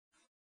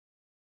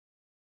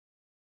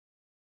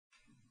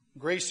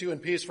Grace to you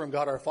and peace from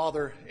God our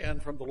Father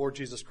and from the Lord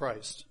Jesus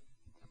Christ.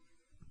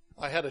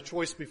 I had a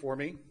choice before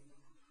me.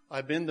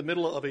 I've been in the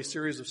middle of a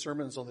series of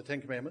sermons on the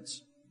Ten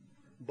Commandments,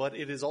 but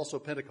it is also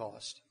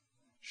Pentecost.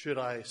 Should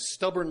I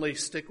stubbornly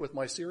stick with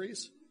my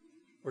series,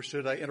 or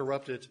should I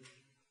interrupt it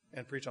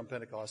and preach on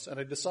Pentecost? And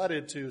I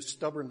decided to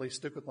stubbornly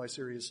stick with my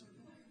series,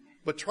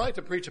 but try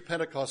to preach a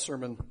Pentecost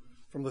sermon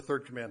from the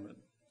third commandment.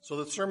 So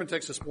the sermon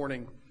text this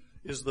morning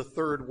is the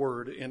third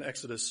word in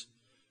Exodus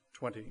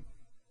 20.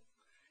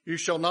 You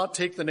shall not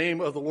take the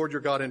name of the Lord your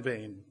God in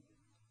vain,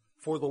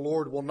 for the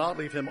Lord will not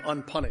leave him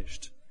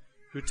unpunished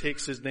who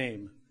takes his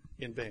name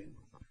in vain.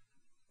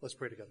 Let's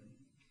pray together.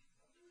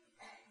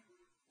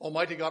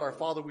 Almighty God, our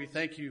Father, we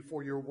thank you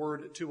for your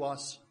word to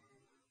us.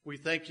 We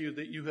thank you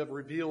that you have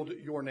revealed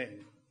your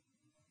name.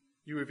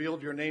 You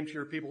revealed your name to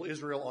your people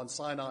Israel on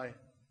Sinai.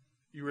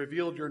 You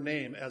revealed your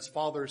name as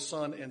Father,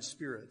 Son, and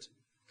Spirit,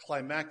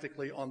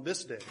 climactically on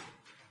this day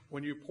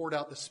when you poured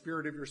out the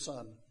Spirit of your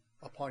Son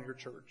upon your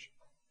church.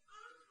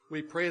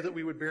 We pray that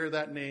we would bear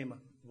that name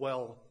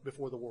well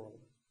before the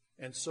world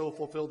and so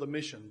fulfill the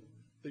mission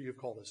that you've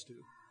called us to.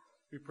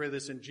 We pray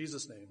this in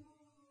Jesus' name.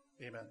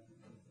 Amen.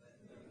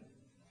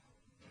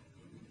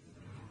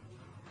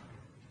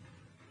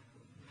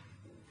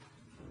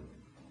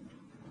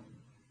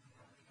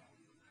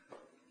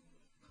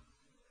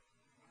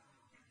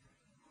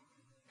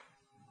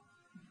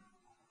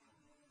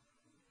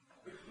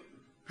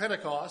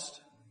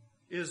 Pentecost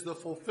is the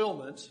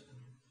fulfillment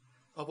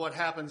of what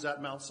happens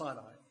at Mount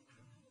Sinai.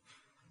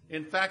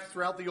 In fact,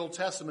 throughout the Old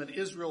Testament,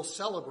 Israel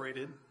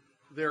celebrated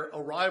their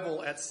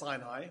arrival at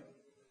Sinai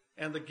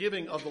and the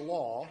giving of the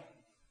law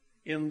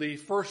in the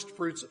first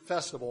fruits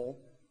festival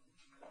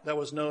that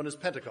was known as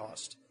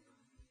Pentecost.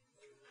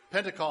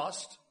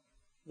 Pentecost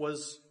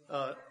was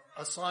a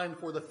sign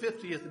for the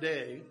 50th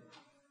day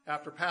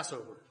after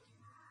Passover,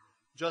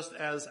 just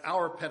as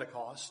our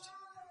Pentecost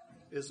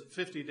is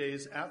 50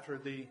 days after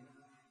the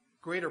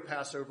greater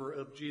Passover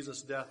of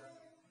Jesus' death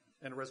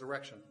and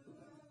resurrection.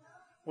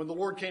 When the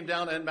Lord came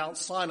down at Mount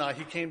Sinai,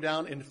 he came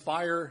down in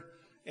fire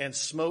and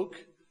smoke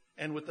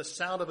and with the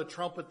sound of a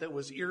trumpet that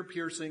was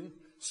ear-piercing,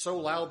 so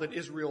loud that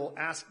Israel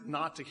asked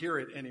not to hear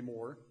it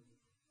anymore.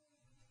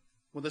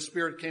 When the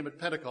Spirit came at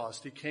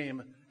Pentecost, he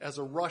came as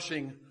a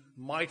rushing,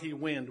 mighty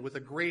wind with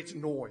a great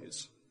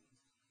noise,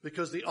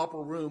 because the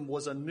upper room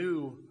was a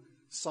new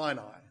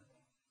Sinai.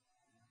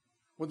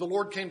 When the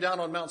Lord came down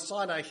on Mount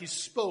Sinai, he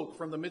spoke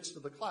from the midst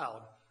of the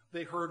cloud.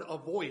 They heard a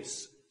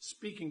voice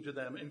speaking to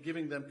them and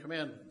giving them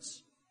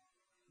commandments.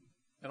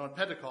 And on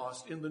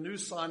Pentecost, in the new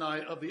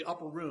Sinai of the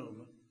upper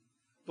room,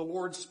 the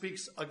Lord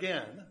speaks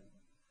again,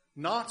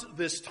 not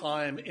this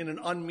time in an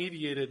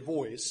unmediated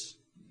voice,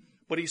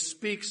 but he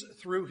speaks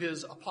through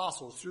his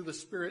apostles, through the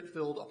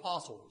Spirit-filled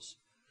apostles,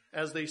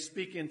 as they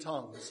speak in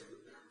tongues,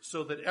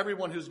 so that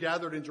everyone who's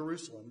gathered in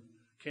Jerusalem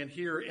can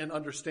hear and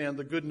understand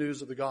the good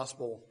news of the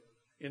gospel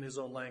in his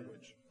own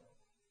language.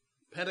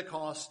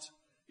 Pentecost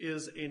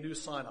is a new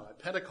Sinai.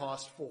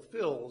 Pentecost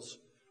fulfills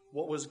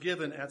what was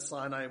given at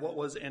Sinai, what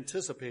was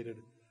anticipated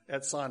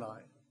at Sinai.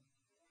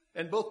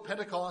 And both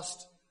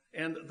Pentecost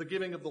and the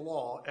giving of the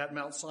law at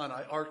Mount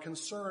Sinai are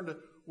concerned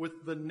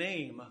with the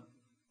name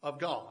of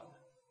God.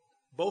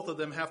 Both of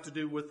them have to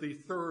do with the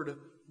third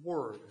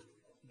word,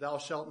 thou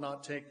shalt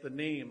not take the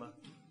name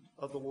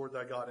of the Lord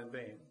thy God in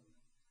vain.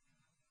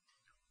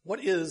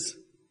 What is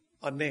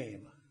a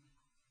name?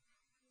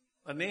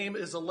 A name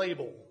is a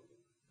label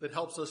that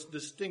helps us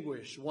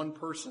distinguish one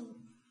person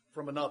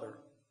from another.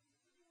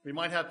 We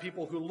might have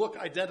people who look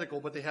identical,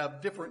 but they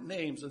have different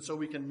names, and so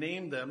we can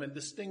name them and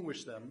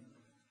distinguish them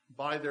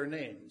by their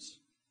names.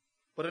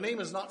 But a name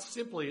is not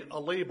simply a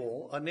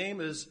label. A name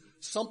is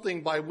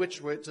something by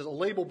which, it's a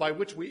label by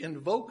which we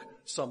invoke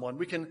someone.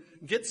 We can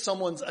get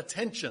someone's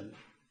attention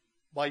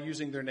by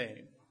using their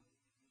name.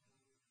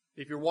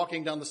 If you're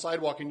walking down the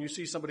sidewalk and you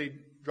see somebody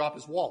drop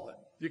his wallet,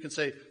 you can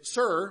say,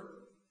 "Sir,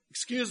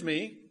 excuse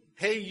me,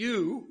 hey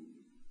you."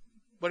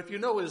 But if you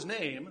know his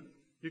name,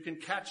 you can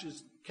catch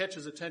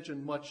his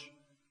attention much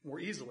more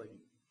easily.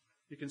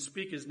 You can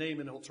speak his name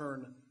and he'll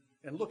turn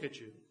and look at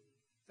you.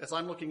 As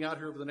I'm looking out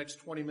here over the next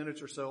 20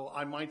 minutes or so,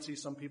 I might see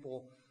some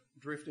people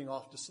drifting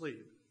off to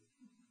sleep.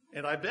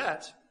 And I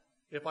bet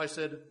if I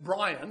said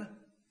Brian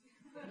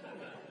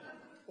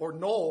or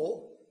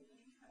Noel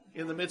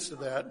in the midst of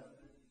that,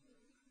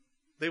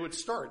 they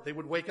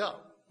would wake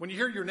up. When you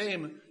hear your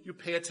name, you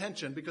pay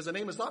attention, because a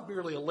name is not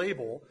merely a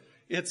label.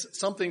 It's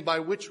something by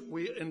which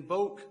we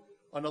invoke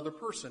another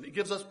person. It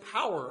gives us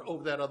power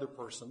over that other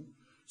person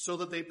so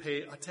that they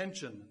pay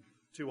attention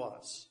to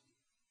us.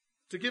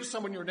 To give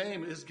someone your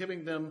name is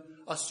giving them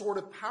a sort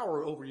of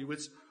power over you.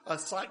 It's a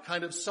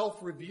kind of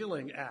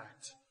self-revealing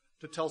act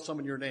to tell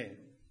someone your name.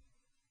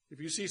 If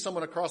you see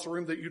someone across a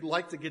room that you'd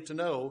like to get to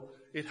know,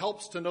 it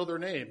helps to know their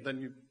name. Then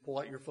you pull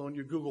out your phone,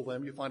 you Google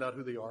them, you find out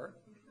who they are.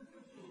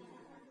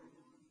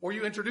 Or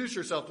you introduce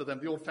yourself to them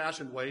the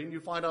old-fashioned way, and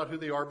you find out who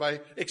they are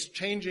by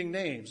exchanging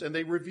names, and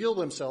they reveal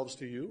themselves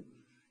to you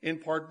in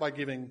part by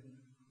giving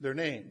their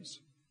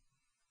names.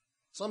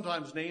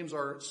 Sometimes names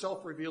are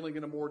self-revealing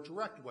in a more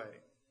direct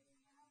way.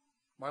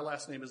 My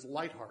last name is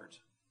Leithart.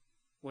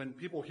 When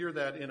people hear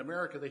that in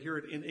America, they hear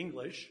it in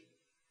English,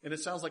 and it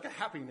sounds like a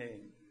happy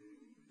name.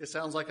 It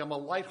sounds like I'm a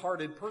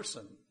lighthearted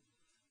person.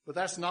 But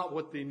that's not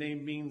what the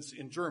name means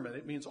in German.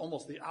 It means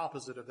almost the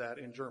opposite of that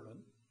in German.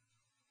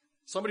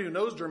 Somebody who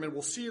knows German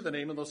will see the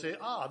name and they'll say,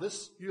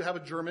 you have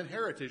a German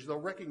heritage.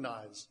 They'll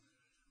recognize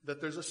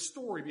that there's a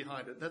story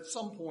behind it. At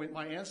some point,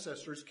 my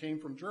ancestors came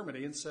from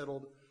Germany and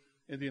settled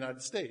in the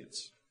United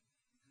States.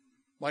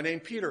 My name,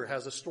 Peter,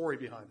 has a story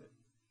behind it.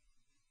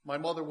 My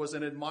mother was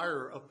an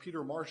admirer of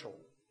Peter Marshall,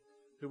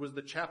 who was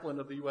the chaplain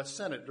of the U.S.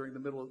 Senate during the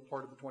middle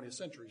part of the 20th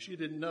century. She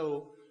didn't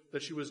know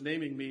that she was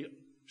naming me.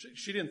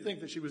 She didn't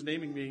think that she was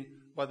naming me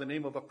by the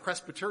name of a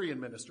Presbyterian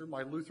minister.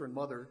 My Lutheran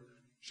mother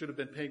should have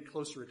been paying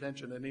closer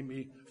attention and named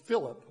me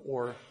Philip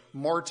or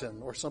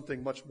Martin or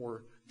something much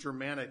more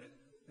Germanic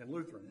and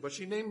Lutheran. But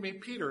she named me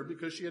Peter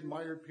because she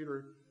admired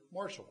Peter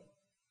Marshall.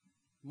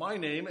 My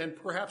name, and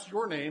perhaps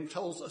your name,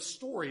 tells a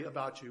story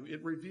about you.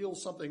 It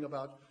reveals something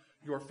about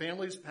your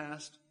family's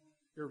past.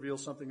 It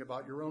reveals something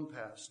about your own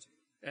past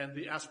and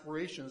the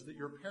aspirations that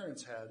your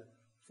parents had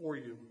for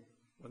you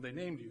when they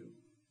named you.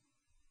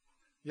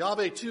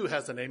 Yahweh, too,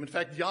 has a name. In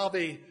fact,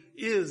 Yahweh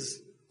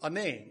is a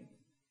name.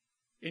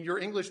 In your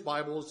English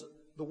Bibles,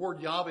 the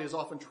word Yahweh is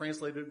often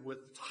translated with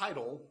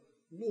title,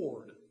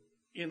 Lord,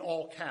 in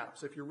all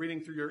caps. If you're reading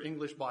through your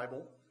English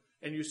Bible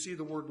and you see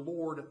the word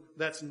Lord,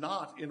 that's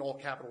not in all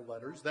capital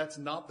letters. That's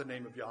not the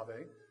name of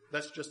Yahweh.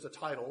 That's just a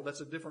title.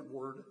 That's a different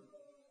word.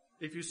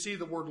 If you see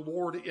the word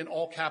Lord in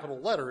all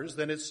capital letters,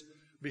 then it's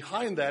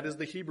behind that is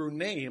the Hebrew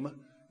name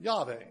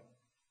Yahweh.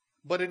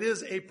 But it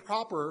is a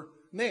proper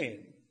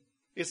name.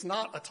 It's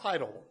not a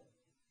title.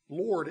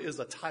 Lord is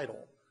a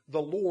title.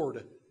 The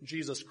Lord,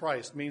 Jesus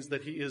Christ, means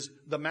that he is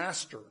the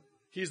master.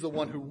 He's the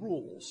one who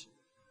rules.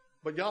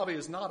 But Yahweh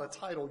is not a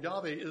title.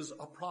 Yahweh is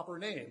a proper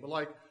name,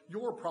 like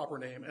your proper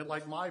name and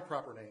like my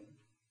proper name.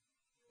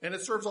 And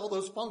it serves all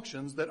those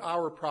functions that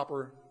our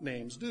proper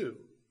names do.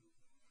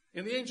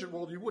 In the ancient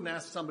world, you wouldn't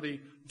ask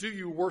somebody, do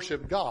you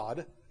worship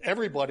God?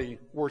 Everybody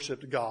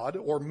worshiped God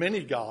or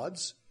many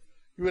gods.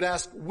 You would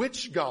ask,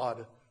 which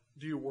God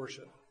do you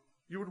worship?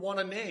 You would want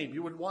a name.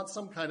 You would want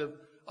some kind of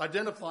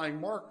identifying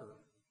marker.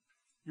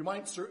 You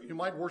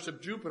might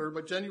worship Jupiter,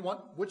 but then you want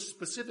which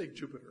specific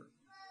Jupiter.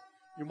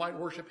 You might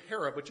worship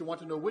Hera, but you want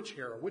to know which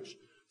Hera. Which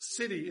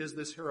city is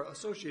this Hera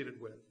associated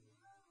with?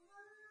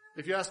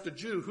 If you asked a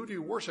Jew, who do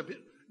you worship?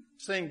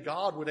 Saying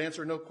God would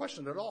answer no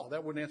question at all.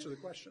 That wouldn't answer the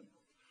question.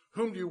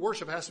 Whom do you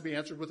worship has to be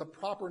answered with a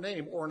proper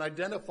name or an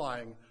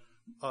identifying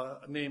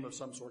name of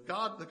some sort.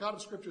 God, the God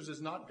of Scriptures,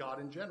 is not God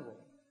in general.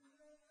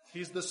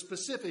 He's the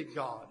specific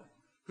God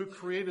who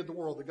created the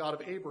world, the God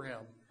of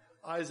Abraham,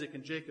 Isaac,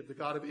 and Jacob, the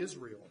God of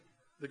Israel,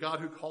 the God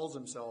who calls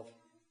himself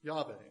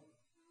Yahweh.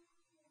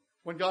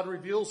 When God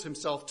reveals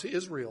himself to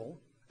Israel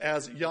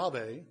as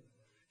Yahweh,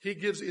 he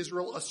gives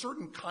Israel a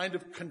certain kind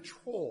of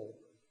control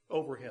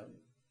over him.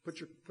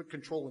 Put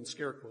control in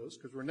scare quotes,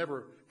 because we're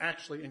never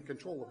actually in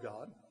control of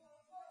God.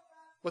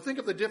 But think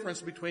of the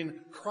difference between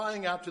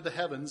crying out to the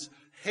heavens,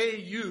 hey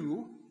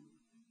you,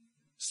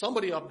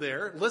 somebody up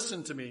there,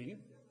 listen to me,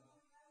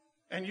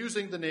 and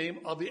using the name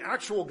of the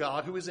actual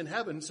God who is in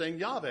heaven, saying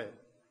Yahweh.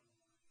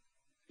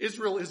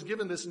 Israel is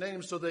given this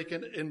name so they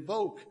can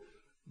invoke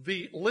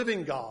the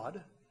living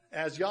God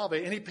as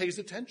Yahweh, and he pays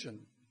attention.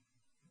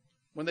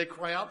 When they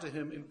cry out to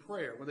him in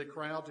prayer, when they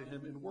cry out to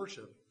him in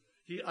worship,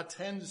 he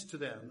attends to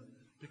them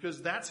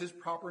because that's his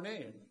proper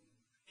name.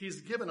 He's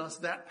given us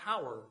that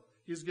power.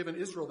 He's given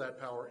Israel that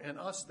power and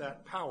us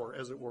that power,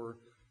 as it were,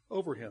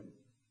 over him.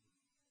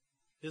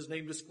 His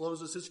name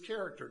discloses his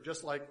character,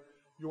 just like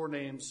your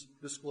names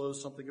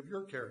disclose something of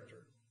your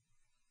character.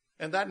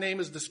 And that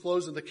name is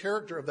disclosed, and the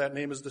character of that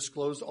name is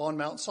disclosed on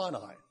Mount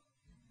Sinai.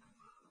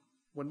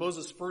 When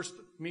Moses first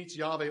meets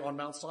Yahweh on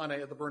Mount Sinai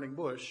at the burning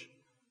bush,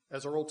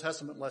 as our Old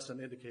Testament lesson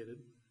indicated,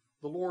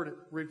 the Lord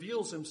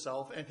reveals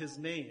himself and his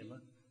name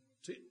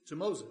to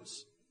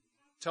Moses.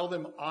 Tell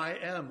them, I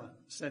am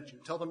sent you.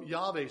 Tell them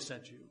Yahweh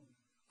sent you.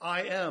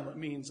 I am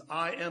means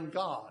I am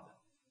God.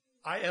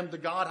 I am the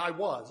God I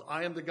was.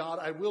 I am the God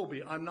I will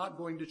be. I'm not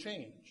going to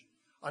change.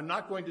 I'm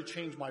not going to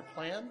change my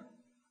plan.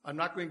 I'm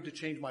not going to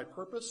change my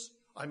purpose.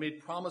 I made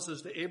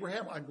promises to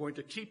Abraham. I'm going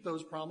to keep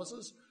those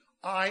promises.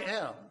 I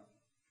am.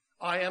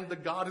 I am the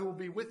God who will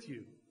be with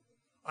you.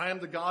 I am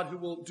the God who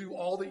will do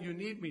all that you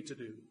need me to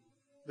do.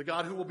 The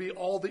God who will be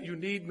all that you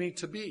need me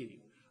to be.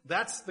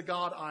 That's the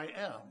God I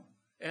am.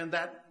 And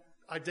that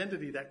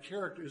identity, that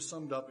character is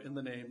summed up in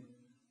the name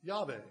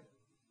Yahweh.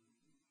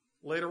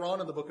 Later on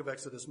in the book of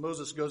Exodus,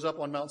 Moses goes up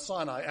on Mount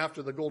Sinai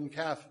after the golden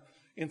calf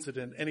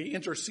incident, and he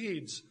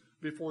intercedes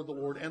before the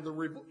Lord, and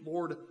the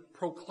Lord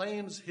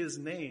proclaims his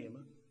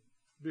name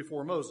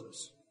before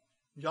Moses.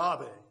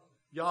 Yahweh,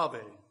 Yahweh,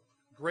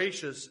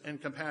 gracious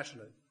and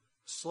compassionate,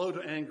 slow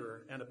to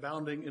anger and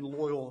abounding in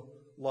loyal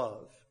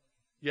love.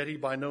 Yet he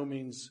by no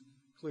means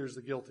clears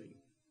the guilty.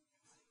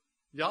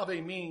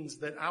 Yahweh means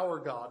that our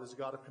God is a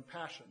God of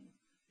compassion.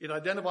 It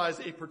identifies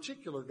a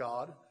particular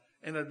God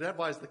and it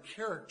identifies the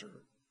character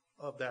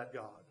of that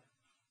God.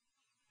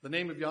 The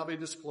name of Yahweh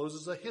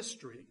discloses a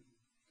history.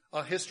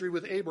 a history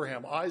with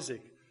Abraham,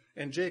 Isaac,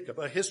 and Jacob,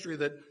 a history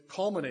that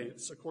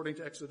culminates, according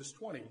to Exodus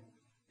 20,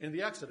 in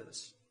the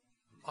Exodus.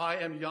 I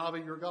am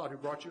Yahweh your God who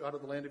brought you out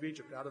of the land of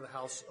Egypt, out of the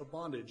house of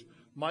bondage.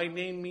 My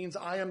name means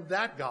I am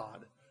that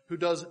God who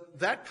does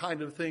that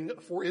kind of thing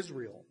for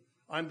Israel.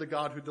 I'm the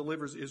God who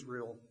delivers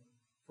Israel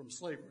from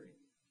slavery.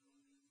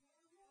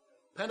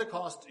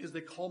 Pentecost is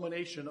the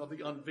culmination of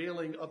the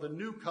unveiling of the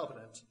new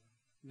covenant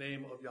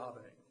name of Yahweh.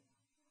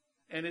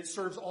 And it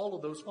serves all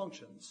of those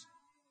functions.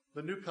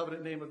 The new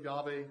covenant name of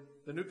Yahweh,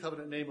 the new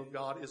covenant name of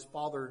God is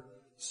Father,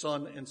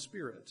 Son, and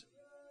Spirit.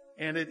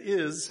 And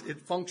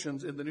it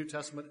functions in the New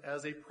Testament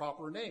as a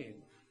proper name,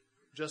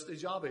 just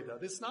as Yahweh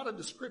does. It's not a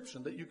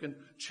description that you can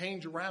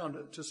change around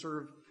to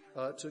serve,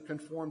 to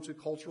conform to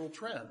cultural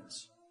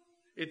trends.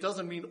 It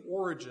doesn't mean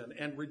origin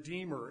and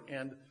redeemer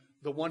and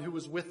the one who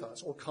is with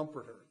us or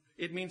comforter.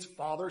 It means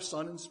Father,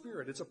 Son, and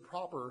Spirit. It's a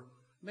proper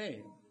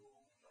name.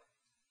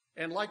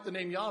 And like the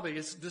name Yahweh,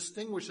 it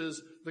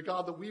distinguishes the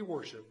God that we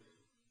worship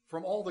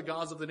from all the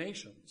gods of the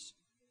nations.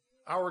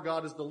 Our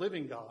God is the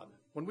living God.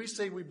 When we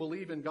say we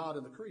believe in God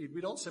in the Creed,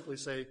 we don't simply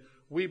say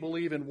we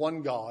believe in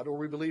one God or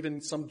we believe in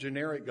some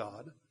generic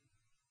God.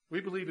 We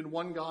believe in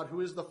one God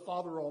who is the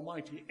Father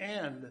Almighty,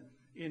 and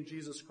in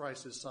Jesus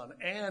Christ, his Son,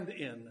 and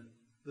in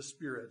the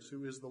Spirit,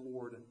 who is the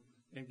Lord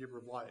and giver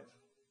of life.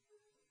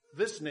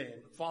 This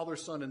name, Father,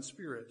 Son, and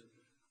Spirit,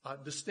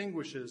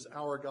 distinguishes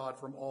our God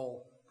from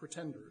all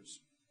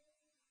pretenders.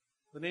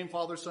 The name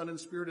Father, Son, and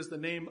Spirit is the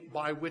name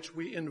by which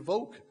we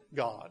invoke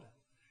God.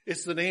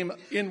 It's the name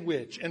in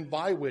which and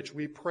by which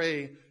we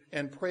pray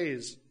and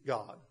praise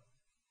God.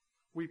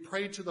 We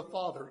pray to the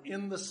Father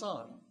in the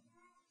Son.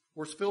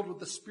 We're filled with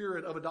the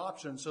Spirit of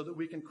adoption so that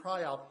we can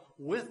cry out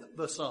with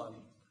the Son,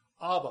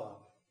 Abba,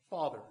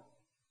 Father.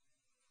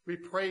 We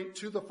pray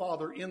to the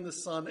Father in the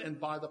Son and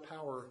by the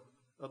power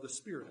of the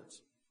Spirit.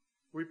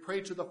 We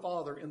pray to the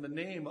Father in the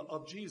name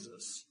of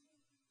Jesus,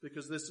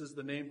 because this is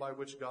the name by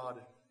which God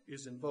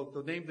is invoked,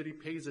 the name that he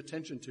pays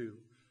attention to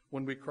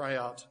when we cry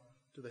out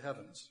to the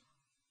heavens.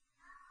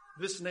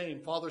 This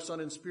name, Father,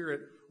 Son, and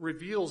Spirit,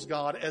 reveals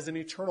God as an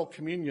eternal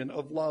communion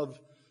of love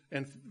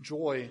and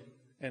joy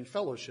and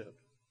fellowship.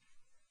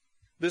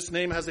 This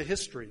name has a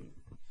history.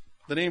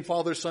 The name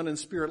Father, Son, and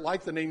Spirit,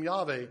 like the name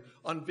Yahweh,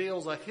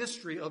 unveils a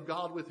history of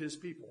God with his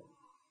people.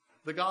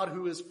 The God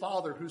who is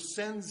Father, who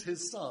sends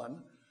his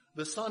Son,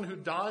 the Son who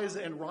dies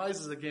and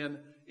rises again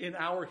in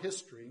our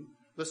history,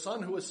 the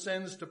Son who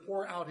ascends to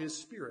pour out his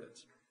Spirit.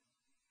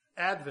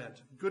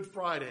 Advent, Good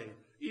Friday,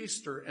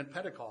 Easter, and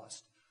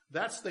Pentecost.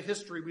 That's the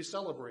history we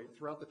celebrate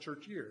throughout the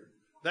church year.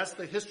 That's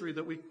the history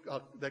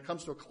that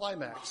comes to a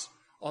climax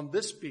on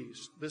this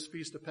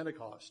feast of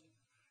Pentecost.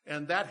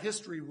 And that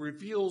history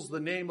reveals the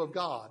name of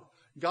God.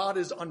 God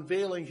is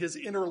unveiling his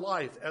inner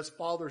life as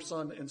Father,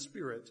 Son, and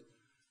Spirit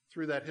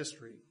through that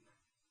history.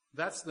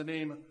 That's the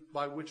name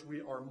by which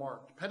we are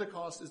marked.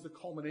 Pentecost is the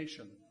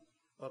culmination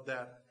of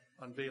that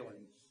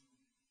unveiling.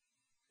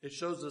 It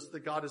shows us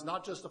that God is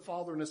not just a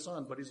Father and a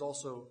Son, but he's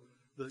also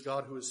the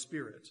God who is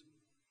Spirit.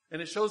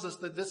 And it shows us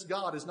that this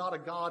God is not a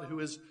God who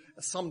is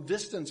some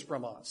distance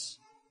from us.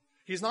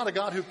 He's not a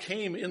God who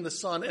came in the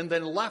Son and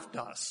then left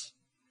us.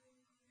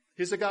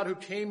 He's a God who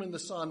came in the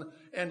Son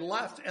and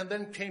left and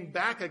then came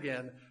back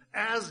again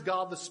as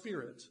God the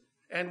Spirit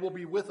and will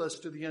be with us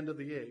to the end of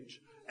the age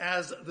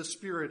as the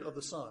Spirit of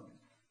the Son.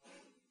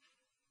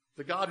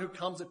 The God who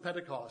comes at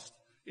Pentecost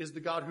is the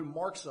God who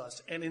marks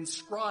us and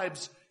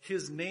inscribes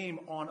his name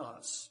on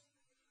us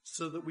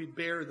so that we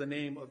bear the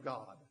name of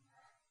God.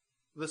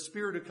 The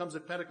Spirit who comes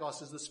at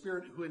Pentecost is the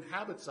Spirit who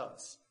inhabits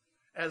us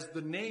as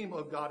the name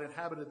of God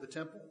inhabited the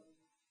temple.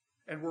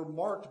 And we're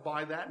marked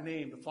by that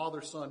name, the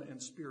Father, Son,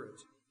 and Spirit,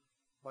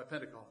 by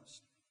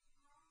Pentecost.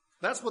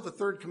 That's what the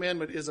third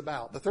commandment is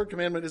about. The third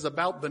commandment is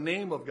about the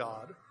name of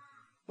God,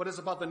 but it's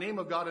about the name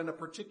of God in a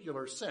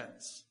particular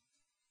sense.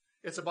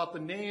 It's about the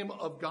name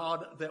of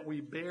God that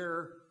we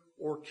bear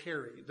or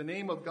carry, the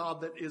name of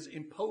God that is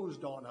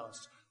imposed on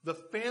us, the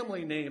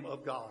family name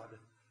of God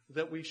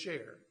that we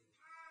share.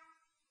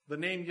 The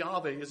name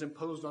Yahweh is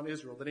imposed on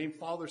Israel. The name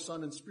Father,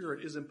 Son, and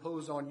Spirit is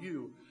imposed on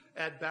you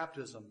at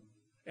baptism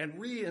and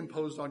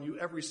reimposed on you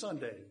every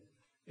Sunday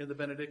in the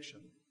benediction.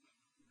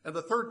 And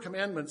the third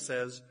commandment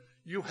says,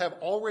 you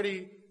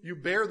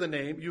bear the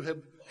name, you have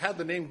had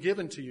the name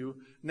given to you,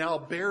 now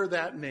bear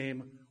that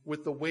name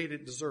with the weight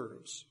it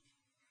deserves.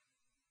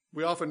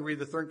 We often read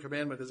the third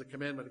commandment as a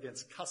commandment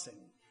against cussing.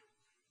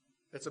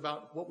 It's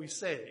about what we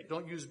say.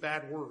 Don't use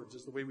bad words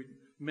is the way we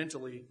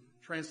mentally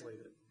translate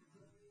it.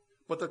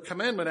 But the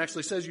commandment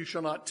actually says you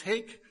shall not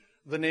take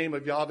the name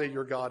of Yahweh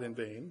your God in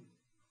vain.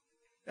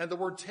 And the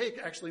word take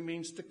actually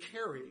means to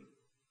carry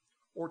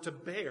or to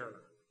bear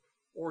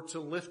or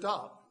to lift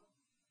up.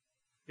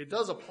 It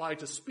does apply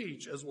to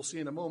speech, as we'll see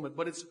in a moment,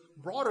 but it's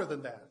broader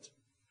than that.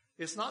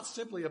 It's not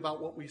simply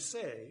about what we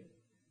say.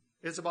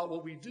 It's about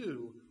what we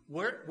do.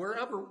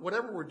 Whatever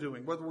we're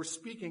doing, whether we're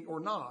speaking or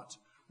not,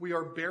 we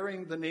are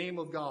bearing the name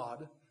of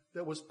God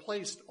that was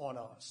placed on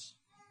us.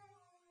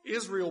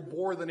 Israel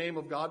bore the name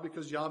of God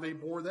because Yahweh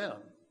bore them.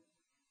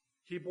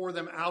 He bore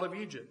them out of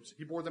Egypt.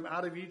 He bore them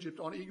out of Egypt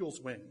on eagle's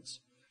wings.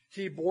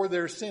 He bore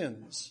their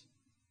sins.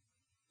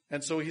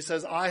 And so he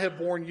says, I have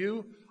borne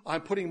you.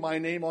 I'm putting my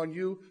name on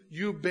you.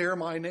 You bear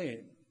my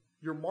name.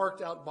 You're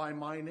marked out by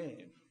my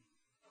name.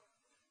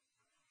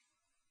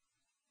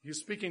 He's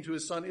speaking to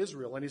his son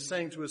Israel, and he's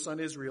saying to his son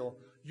Israel,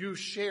 you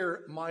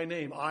share my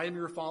name. I am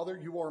your father.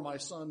 You are my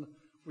son.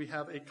 We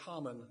have a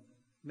common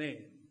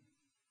name.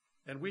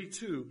 And we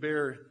too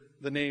bear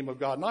the name of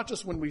God, not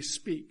just when we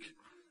speak,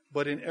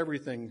 but in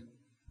everything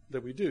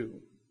that we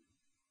do.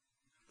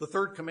 The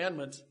third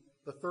commandment,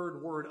 the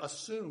third word,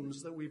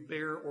 assumes that we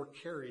bear or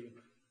carry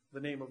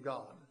the name of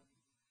God.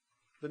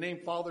 The name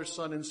Father,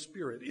 Son, and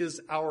Spirit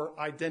is our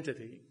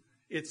identity.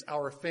 It's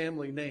our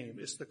family name.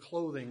 It's the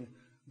clothing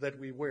that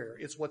we wear.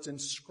 It's what's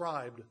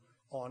inscribed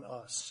on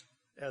us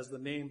as the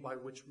name by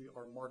which we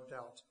are marked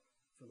out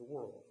for the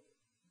world.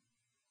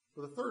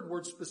 But the third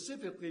word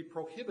specifically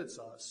prohibits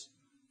us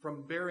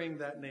from bearing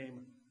that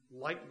name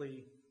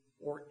lightly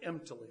or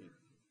emptily.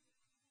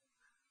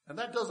 And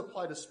that does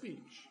apply to speech.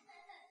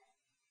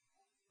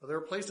 There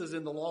are places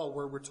in the law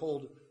where we're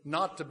told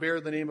not to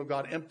bear the name of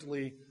God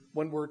emptily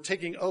when we're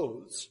taking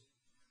oaths.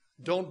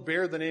 Don't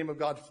bear the name of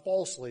God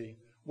falsely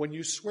when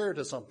you swear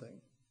to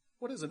something.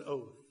 What is an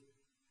oath?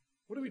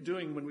 What are we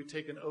doing when we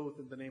take an oath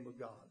in the name of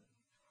God?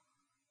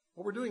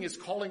 What we're doing is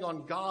calling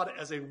on God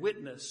as a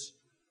witness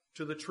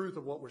to the truth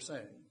of what we're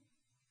saying.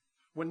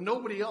 When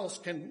nobody else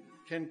can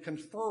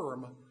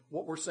confirm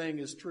what we're saying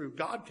is true,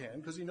 God can,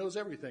 because he knows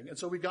everything. And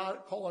so we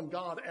call on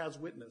God as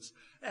witness.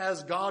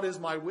 As God is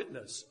my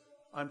witness,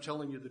 I'm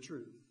telling you the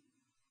truth.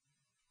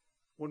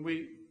 When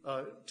we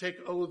take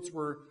oaths,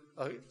 we're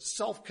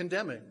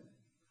self-condemning.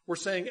 We're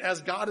saying,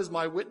 as God is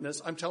my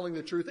witness, I'm telling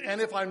the truth. And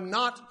if I'm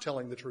not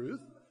telling the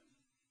truth,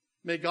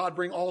 may God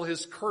bring all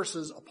his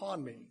curses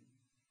upon me.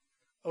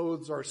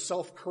 Oaths are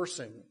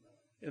self-cursing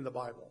in the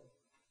Bible.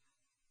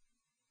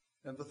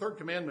 And the third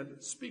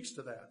commandment speaks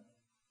to that.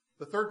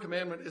 The third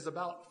commandment is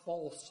about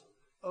false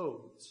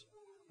oaths.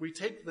 We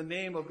take the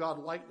name of God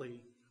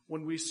lightly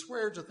when we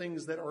swear to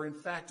things that are in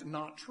fact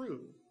not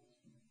true.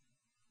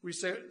 We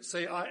say,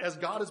 as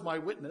God is my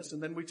witness,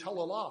 and then we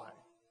tell a lie.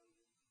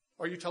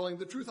 Are you telling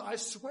the truth? I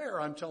swear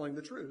I'm telling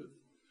the truth.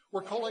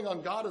 We're calling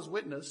on God as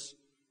witness,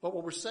 but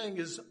what we're saying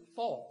is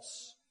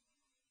false.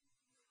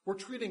 We're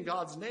treating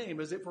God's name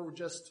as if it were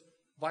just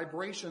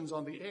vibrations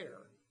on the air.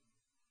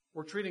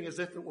 We're treating it as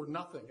if it were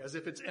nothing, as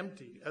if it's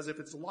empty, as if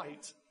it's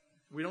light.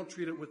 We don't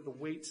treat it with the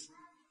weight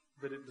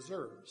that it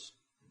deserves.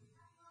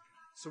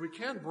 So we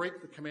can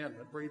break the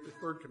commandment, break the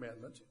third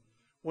commandment,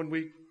 when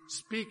we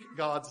speak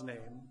God's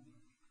name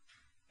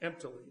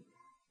emptily,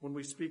 when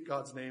we speak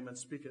God's name and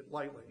speak it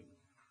lightly.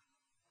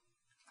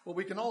 But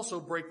we can also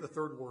break the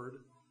third word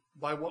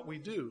by what we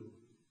do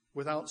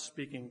without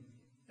speaking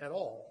at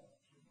all.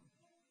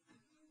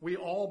 We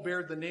all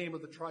bear the name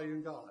of the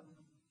triune God.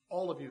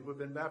 All of you who have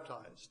been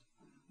baptized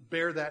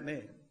bear that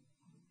name.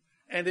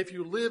 And if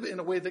you live in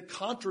a way that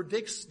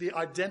contradicts the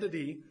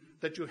identity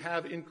that you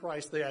have in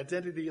Christ, the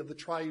identity of the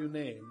triune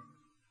name,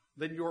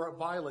 then you are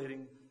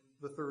violating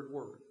the third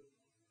word.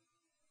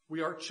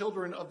 We are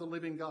children of the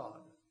living God.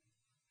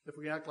 If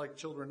we act like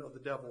children of the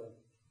devil,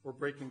 we're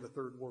breaking the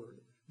third word.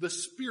 The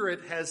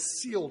Spirit has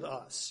sealed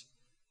us.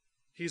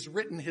 He's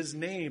written his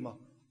name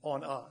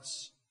on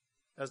us,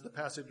 as the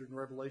passage in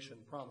Revelation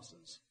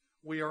promises.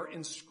 We are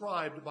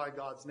inscribed by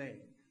God's name.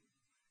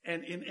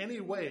 And in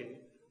any way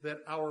that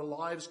our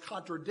lives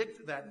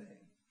contradict that name,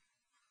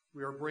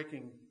 we are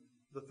breaking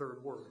the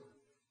third word.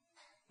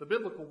 The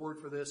biblical word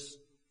for this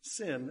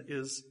sin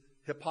is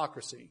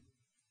hypocrisy.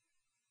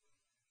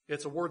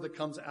 It's a word that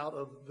comes out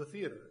of the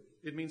theater.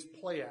 It means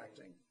play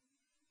acting.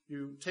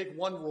 You take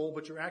one role,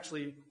 but you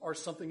actually are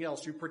something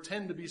else. You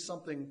pretend to be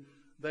something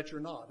that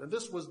you're not. And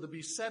this was the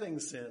besetting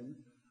sin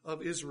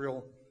of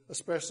Israel,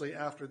 especially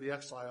after the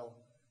exile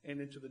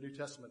and into the New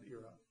Testament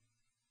era.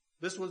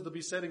 This was the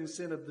besetting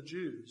sin of the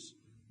Jews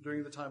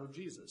during the time of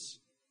Jesus.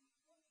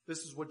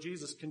 This is what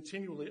Jesus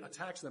continually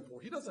attacks them for.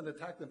 He doesn't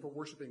attack them for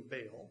worshiping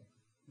Baal.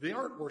 They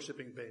aren't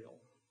worshiping Baal.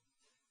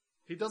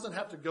 He doesn't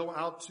have to go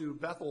out to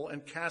Bethel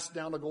and cast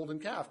down a golden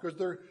calf, because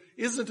there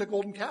isn't a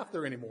golden calf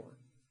there anymore.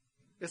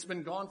 It's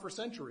been gone for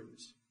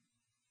centuries.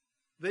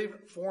 They've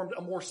formed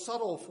a more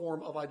subtle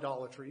form of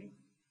idolatry,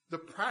 the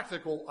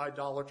practical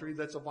idolatry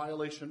that's a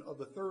violation of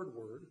the third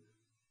word.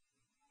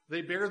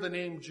 They bear the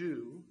name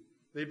Jew,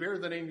 they bear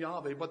the name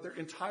Yahweh, but their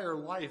entire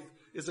life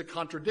is a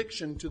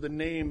contradiction to the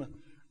name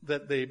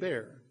that they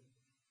bear.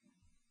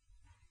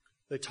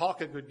 They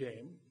talk a good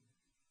game,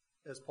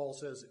 as Paul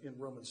says in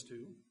Romans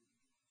 2.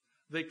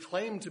 They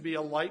claim to be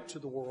a light to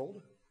the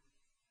world.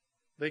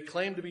 They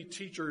claim to be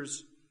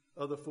teachers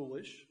of the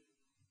foolish.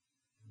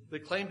 They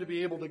claim to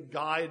be able to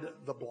guide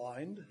the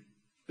blind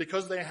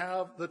because they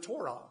have the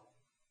Torah.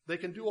 They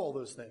can do all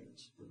those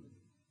things.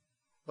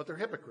 But they're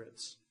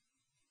hypocrites.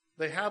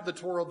 They have the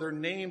Torah. They're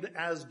named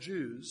as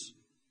Jews,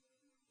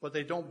 but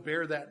they don't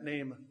bear that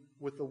name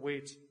with the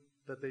weight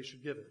that they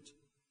should give it.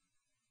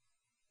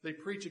 They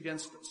preach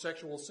against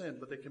sexual sin,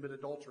 but they commit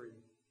adultery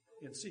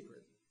in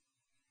secret.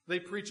 They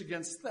preach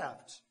against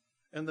theft,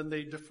 and then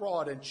they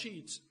defraud and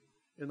cheat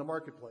in the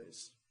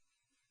marketplace.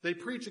 They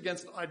preach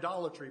against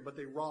idolatry, but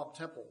they rob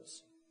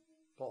temples,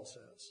 Paul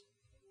says.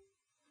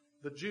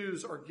 The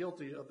Jews are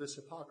guilty of this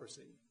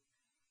hypocrisy.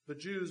 The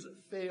Jews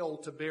fail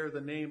to bear the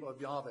name of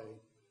Yahweh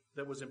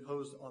that was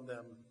imposed on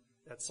them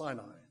at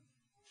Sinai.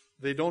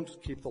 They don't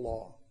keep the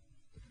law.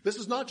 This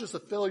is not just a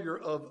failure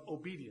of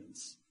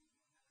obedience.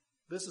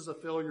 This is a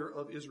failure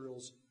of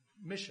Israel's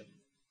mission.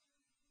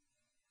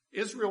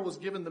 Israel was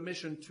given the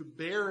mission to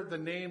bear the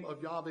name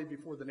of Yahweh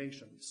before the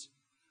nations,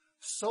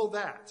 so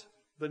that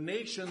the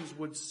nations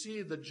would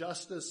see the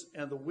justice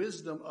and the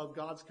wisdom of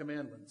God's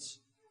commandments.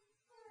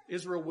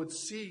 Israel would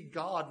see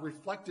God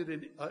reflected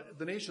in,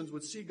 the nations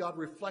would see God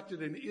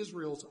reflected in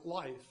Israel's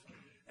life,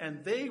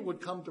 and they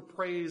would come to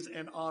praise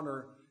and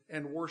honor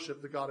and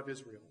worship the God of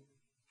Israel.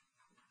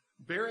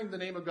 Bearing the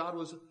name of God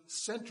was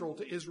central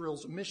to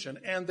Israel's mission,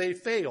 and they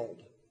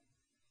failed.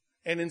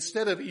 And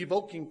instead of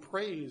evoking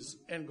praise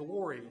and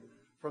glory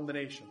from the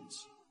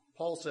nations,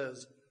 Paul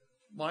says,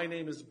 my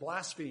name is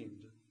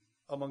blasphemed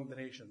among the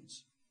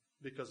nations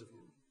because of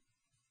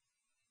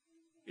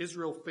you.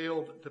 Israel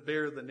failed to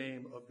bear the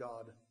name of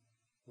God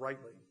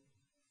rightly.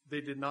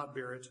 They did not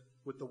bear it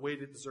with the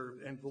weight it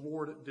deserved, and the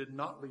Lord did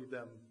not leave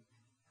them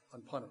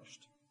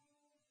unpunished.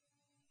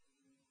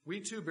 We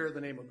too bear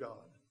the name of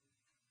God,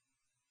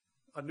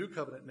 a new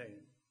covenant name,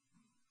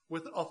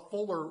 with a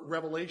fuller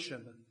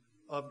revelation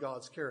of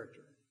God's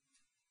character.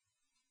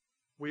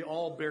 We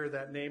all bear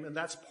that name, and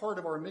that's part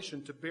of our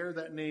mission, to bear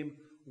that name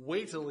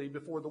weightily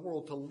before the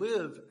world, to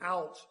live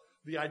out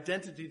the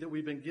identity that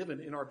we've been given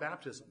in our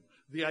baptism,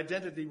 the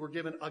identity we're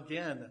given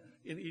again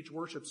in each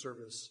worship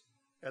service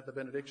at the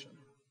benediction.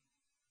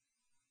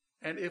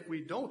 And if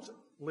we don't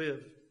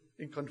live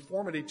in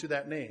conformity to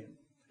that name,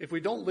 if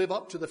we don't live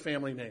up to the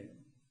family name,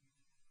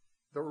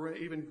 then we're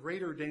in even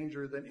greater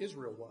danger than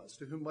Israel was,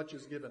 to whom much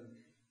is given,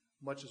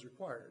 much is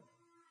required.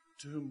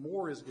 To whom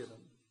more is given,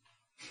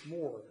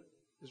 more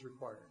is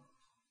required.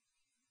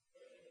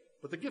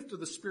 But the gift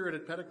of the Spirit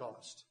at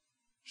Pentecost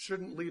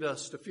shouldn't lead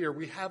us to fear.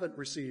 We haven't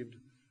received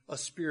a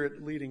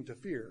spirit leading to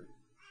fear,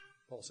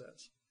 Paul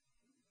says.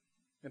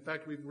 In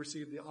fact, we've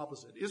received the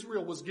opposite.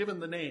 Israel was given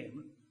the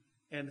name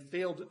and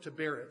failed to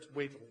bear it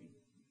weightily.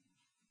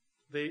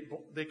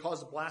 They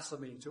caused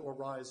blasphemy to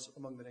arise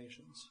among the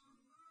nations.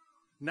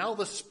 Now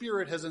the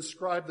Spirit has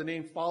inscribed the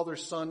name Father,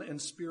 Son, and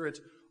Spirit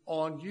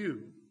on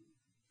you.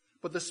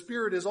 But the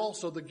Spirit is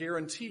also the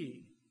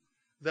guarantee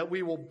that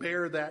we will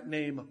bear that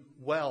name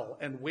well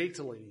and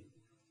weightily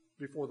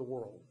before the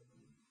world,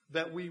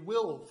 that we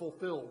will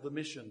fulfill the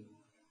mission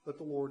that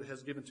the Lord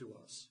has given to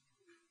us.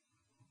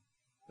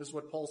 This is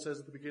what Paul says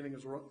at the beginning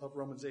of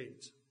Romans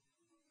 8.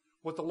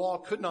 What the law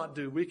could not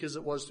do, weak as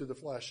it was through the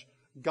flesh,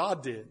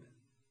 God did,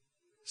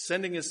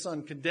 sending his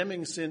Son,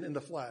 condemning sin in the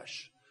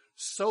flesh,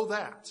 so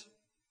that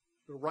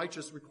the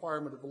righteous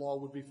requirement of the law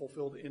would be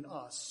fulfilled in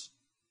us,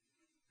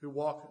 who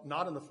walk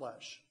not in the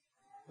flesh,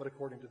 but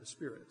according to the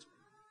Spirit.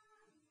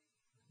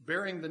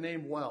 Bearing the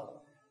name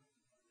well,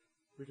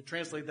 we could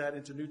translate that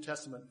into New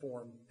Testament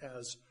form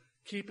as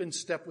keep in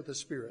step with the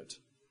Spirit.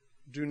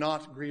 Do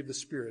not grieve the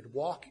Spirit.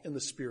 Walk in the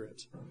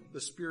Spirit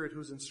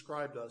who's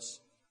inscribed us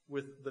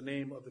with the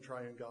name of the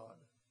triune God.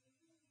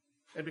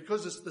 And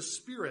because it's the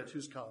Spirit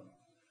who's come,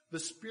 the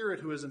Spirit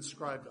who has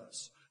inscribed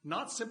us,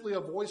 not simply a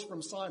voice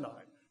from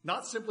Sinai,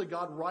 not simply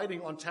God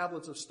writing on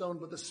tablets of stone,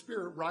 but the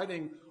Spirit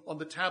writing on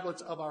the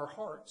tablets of our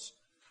hearts.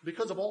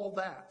 Because of all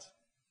that,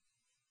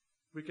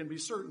 we can be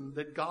certain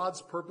that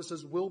God's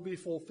purposes will be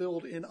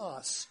fulfilled in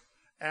us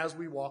as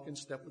we walk in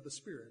step with the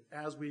Spirit,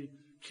 as we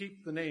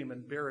keep the name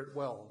and bear it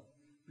well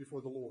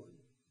before the Lord.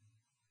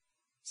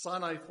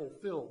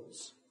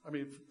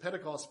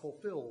 Pentecost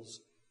fulfills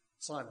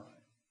Sinai.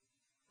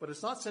 But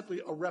it's not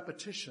simply a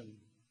repetition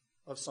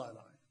of Sinai.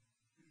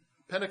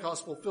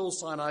 Pentecost fulfills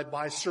Sinai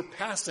by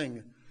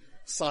surpassing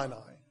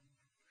Sinai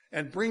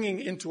and bringing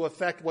into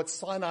effect what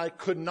Sinai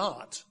could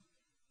not,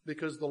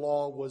 because the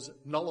law was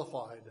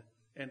nullified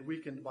and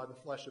weakened by the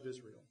flesh of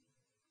Israel.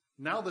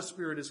 Now the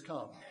Spirit has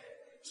come,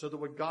 so that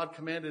what God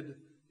commanded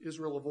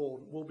Israel of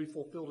old will be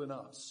fulfilled in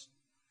us.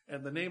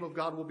 And the name of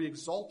God will be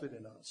exalted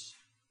in us.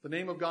 The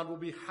name of God will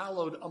be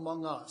hallowed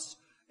among us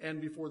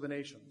and before the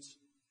nations,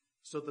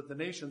 so that the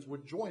nations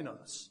would join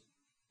us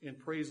in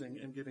praising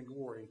and giving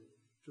glory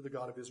to the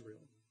God of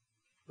Israel,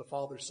 the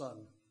Father,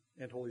 Son,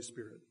 and Holy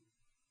Spirit.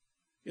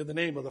 In the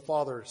name of the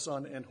Father,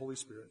 Son, and Holy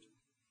Spirit.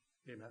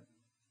 Amen.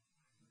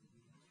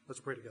 Let's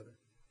pray together.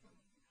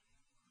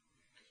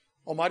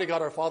 Almighty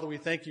God, our Father, we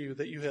thank you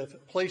that you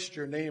have placed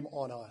your name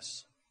on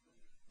us,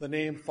 the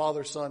name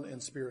Father, Son,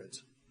 and Spirit.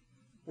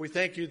 We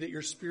thank you that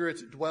your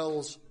Spirit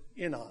dwells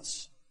in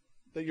us,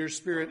 that your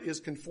Spirit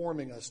is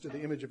conforming us to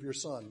the image of your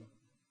Son,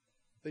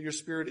 that your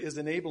Spirit is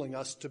enabling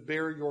us to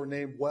bear your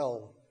name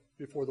well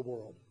before the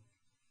world.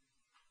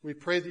 We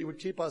pray that you would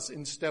keep us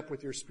in step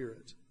with your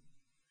Spirit.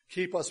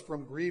 Keep us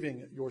from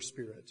grieving your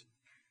Spirit.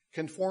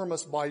 Conform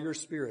us by your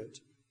Spirit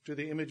to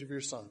the image of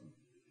your Son,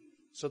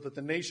 so that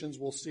the nations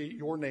will see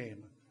your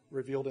name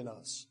revealed in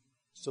us,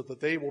 so that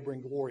they will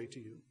bring glory to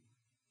you,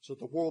 so that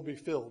the world be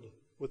filled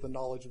with the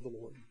knowledge of the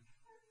Lord.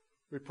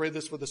 We pray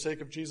this for the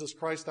sake of Jesus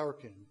Christ, our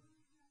King.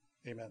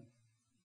 Amen.